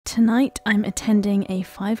Tonight I'm attending a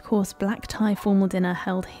 5-course black tie formal dinner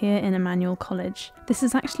held here in Emmanuel College. This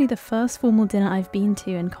is actually the first formal dinner I've been to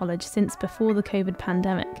in college since before the COVID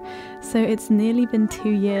pandemic, so it's nearly been 2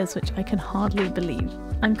 years, which I can hardly believe.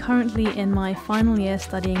 I'm currently in my final year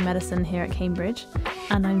studying medicine here at Cambridge,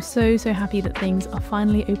 and I'm so happy that things are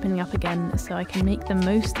finally opening up again so I can make the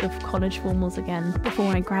most of college formals again before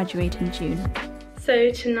I graduate in June.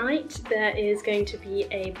 So tonight there is going to be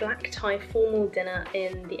a black tie formal dinner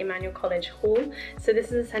in the Emmanuel College Hall. So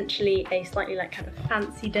this is essentially a slightly kind of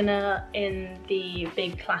fancy dinner in the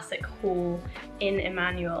big classic hall in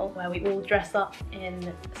Emmanuel, where we all dress up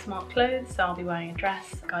in smart clothes. So I'll be wearing a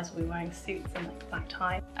dress, the guys will be wearing suits and a black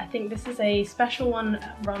tie. I think this is a special one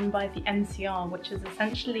run by the NCR, which is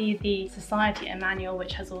essentially the society at Emmanuel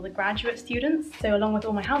which has all the graduate students. So along with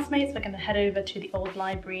all my housemates, we're going to head over to the old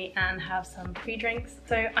library and have some pre-drinks.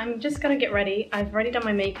 So I'm just going to get ready. I've already done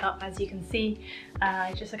my makeup, as you can see.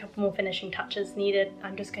 Just a couple more finishing touches needed.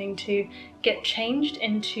 I'm just going to get changed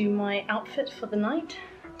into my outfit for the night.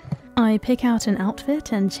 I pick out an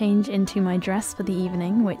outfit and change into my dress for the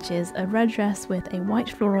evening, which is a red dress with a white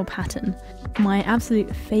floral pattern. My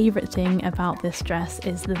absolute favourite thing about this dress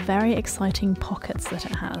is the very exciting pockets that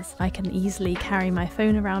it has. I can easily carry my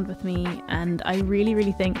phone around with me, and I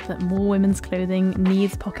really think that more women's clothing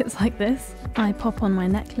needs pockets like this. I pop on my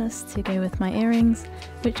necklace to go with my earrings,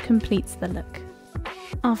 which completes the look.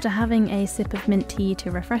 After having a sip of mint tea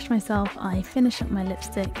to refresh myself, I finish up my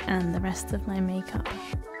lipstick and the rest of my makeup.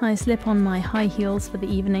 I slip on my high heels for the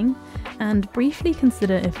evening and briefly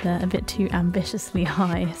consider if they're a bit too ambitiously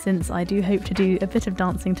high, since I do hope to do a bit of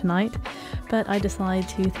dancing tonight, but I decide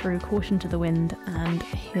to throw caution to the wind, and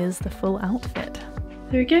here's the full outfit.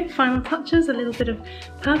 There we go, final touches, a little bit of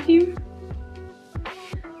perfume.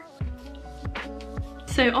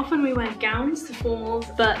 So often we wear gowns to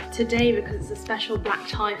formals, but today, because it's a special black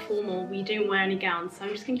tie formal, we don't wear any gowns, so I'm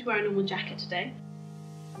just going to wear a normal jacket today.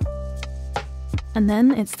 And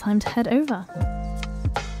then it's time to head over.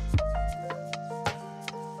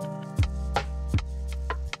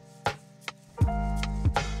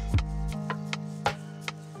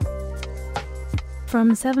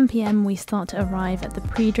 From 7 PM we start to arrive at the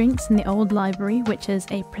pre-drinks in the old library, which is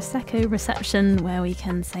a prosecco reception where we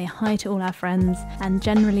can say hi to all our friends and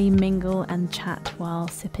generally mingle and chat while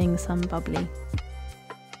sipping some bubbly.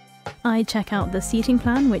 I check out the seating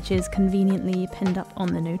plan, which is conveniently pinned up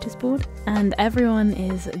on the notice board, and everyone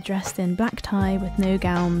is dressed in black tie with no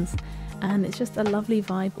gowns, and it's just a lovely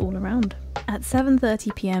vibe all around. At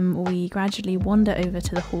 7:30 PM we gradually wander over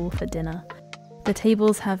to the hall for dinner. The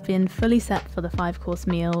tables have been fully set for the 5-course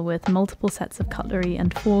meal with multiple sets of cutlery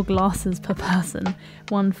and 4 glasses per person,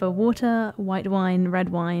 one for water, white wine, red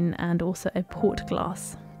wine, and also a port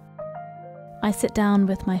glass. I sit down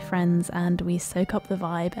with my friends and we soak up the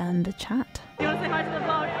vibe and chat. You want to say hi to the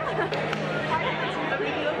vlog?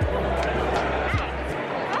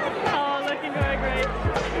 Oh, looking very great.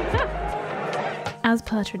 As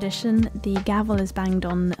per tradition, the gavel is banged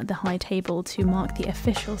on the high table to mark the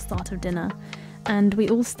official start of dinner, and we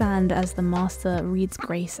all stand as the master reads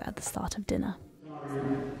grace at the start of dinner.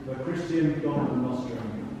 The Christian God and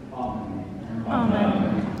Nostrum. Amen.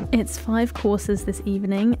 Amen. It's 5 courses this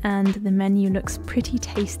evening, and the menu looks pretty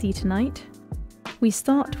tasty tonight. We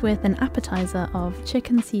start with an appetizer of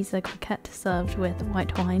chicken Caesar croquette served with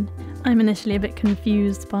white wine. I'm initially a bit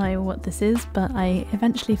confused by what this is, but I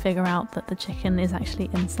eventually figure out that the chicken is actually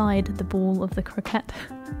inside the ball of the croquette.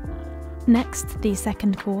 Next, the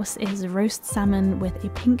second course is roast salmon with a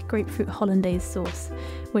pink grapefruit hollandaise sauce,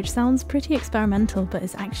 which sounds pretty experimental but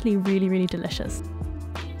is actually really delicious.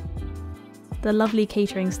 The lovely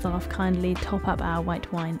catering staff kindly top up our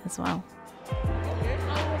white wine as well.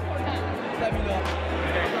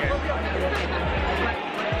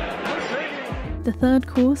 The third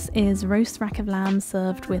course is roast rack of lamb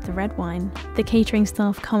served with red wine. The catering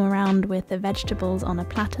staff come around with the vegetables on a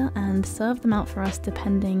platter and serve them out for us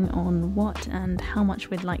depending on what and how much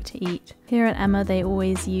we'd like to eat. Here at Emma they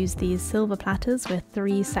always use these silver platters with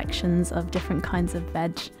 3 sections of different kinds of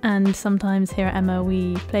veg, and sometimes here at Emma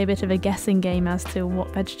we play a bit of a guessing game as to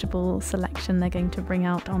what vegetable selection they're going to bring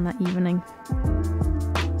out on that evening.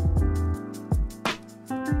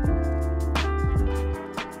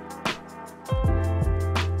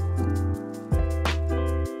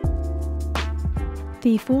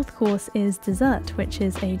 The fourth course is dessert, which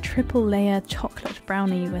is a triple layer chocolate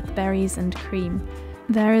brownie with berries and cream.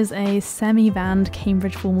 There is a semi-banned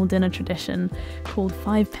Cambridge formal dinner tradition called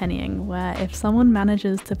 5-pennying, where if someone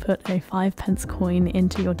manages to put a 5-pence coin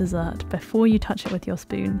into your dessert before you touch it with your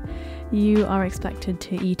spoon, you are expected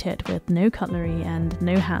to eat it with no cutlery and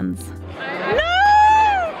no hands. No!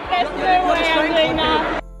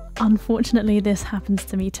 Unfortunately, this happens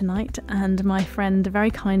to me tonight, and my friend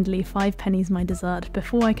very kindly 5 pennies my dessert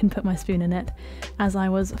before I can put my spoon in it, as I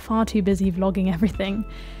was far too busy vlogging everything.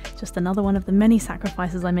 Just another one of the many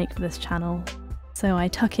sacrifices I make for this channel. So I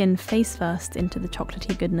tuck in face first into the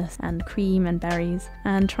chocolatey goodness and cream and berries,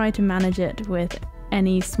 and try to manage it with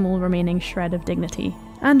any small remaining shred of dignity.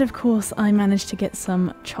 And of course, I managed to get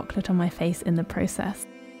some chocolate on my face in the process.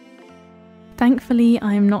 Thankfully,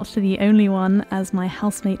 I'm not the only one, as my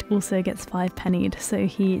housemate also gets 5 pennied, so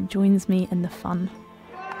he joins me in the fun.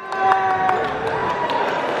 Do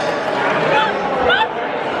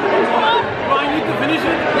I need to finish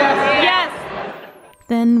it? Yes!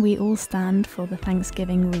 Then we all stand for the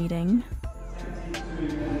Thanksgiving reading,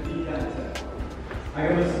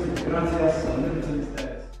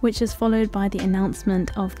 which is followed by the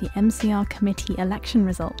announcement of the MCR committee election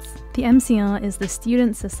results. The MCR is the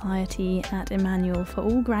student society at Emmanuel for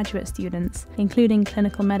all graduate students, including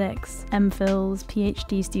clinical medics, MPhils,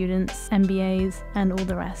 PhD students, MBAs, and all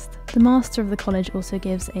the rest. The master of the college also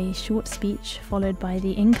gives a short speech, followed by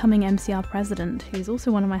the incoming MCR president, who's also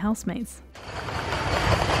one of my housemates.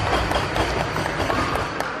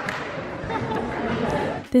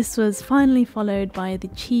 This was finally followed by the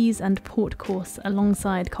cheese and port course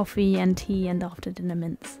alongside coffee and tea and after dinner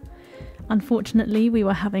mints. Unfortunately, we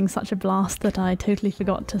were having such a blast that I totally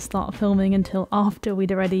forgot to start filming until after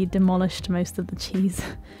we'd already demolished most of the cheese.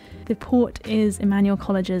 The port is Emmanuel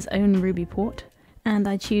College's own ruby port, and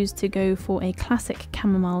I choose to go for a classic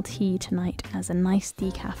chamomile tea tonight as a nice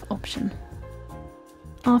decaf option.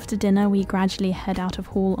 After dinner, we gradually head out of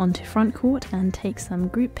hall onto front court and take some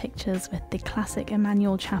group pictures with the classic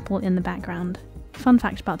Emmanuel Chapel in the background. Fun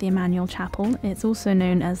fact about the Emmanuel Chapel, it's also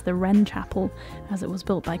known as the Wren Chapel, as it was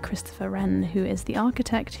built by Christopher Wren, who is the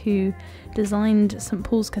architect who designed St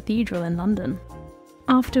Paul's Cathedral in London.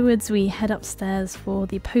 Afterwards, we head upstairs for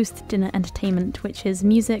the post-dinner entertainment, which is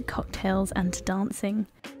music, cocktails and dancing.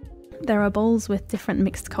 There are bowls with different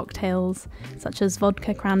mixed cocktails, such as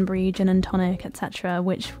vodka, cranberry, gin and tonic, etc.,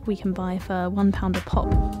 which we can buy for £1 a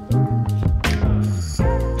pop.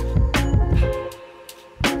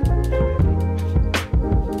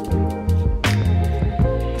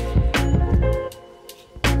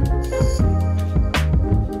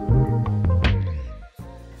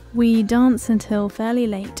 We dance until fairly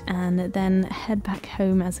late and then head back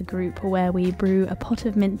home as a group, where we brew a pot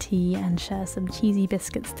of mint tea and share some cheesy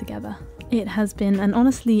biscuits together. It has been an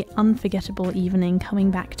honestly unforgettable evening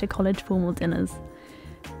coming back to college formal dinners.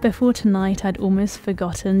 Before tonight, I'd almost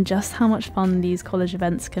forgotten just how much fun these college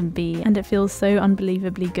events can be, and it feels so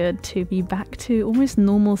unbelievably good to be back to almost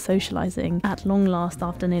normal socialising at long last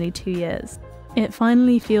after nearly 2 years. It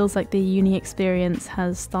finally feels like the uni experience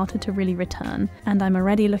has started to really return, and I'm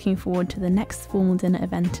already looking forward to the next formal dinner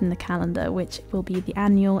event in the calendar, which will be the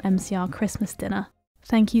annual MCR Christmas dinner.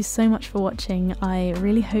 Thank you so much for watching. I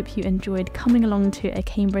really hope you enjoyed coming along to a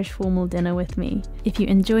Cambridge formal dinner with me. If you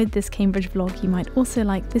enjoyed this Cambridge vlog, you might also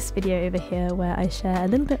like this video over here, where I share a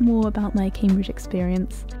little bit more about my Cambridge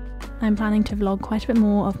experience. I'm planning to vlog quite a bit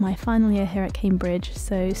more of my final year here at Cambridge,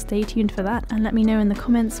 so stay tuned for that and let me know in the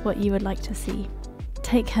comments what you would like to see.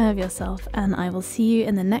 Take care of yourself, and I will see you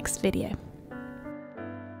in the next video.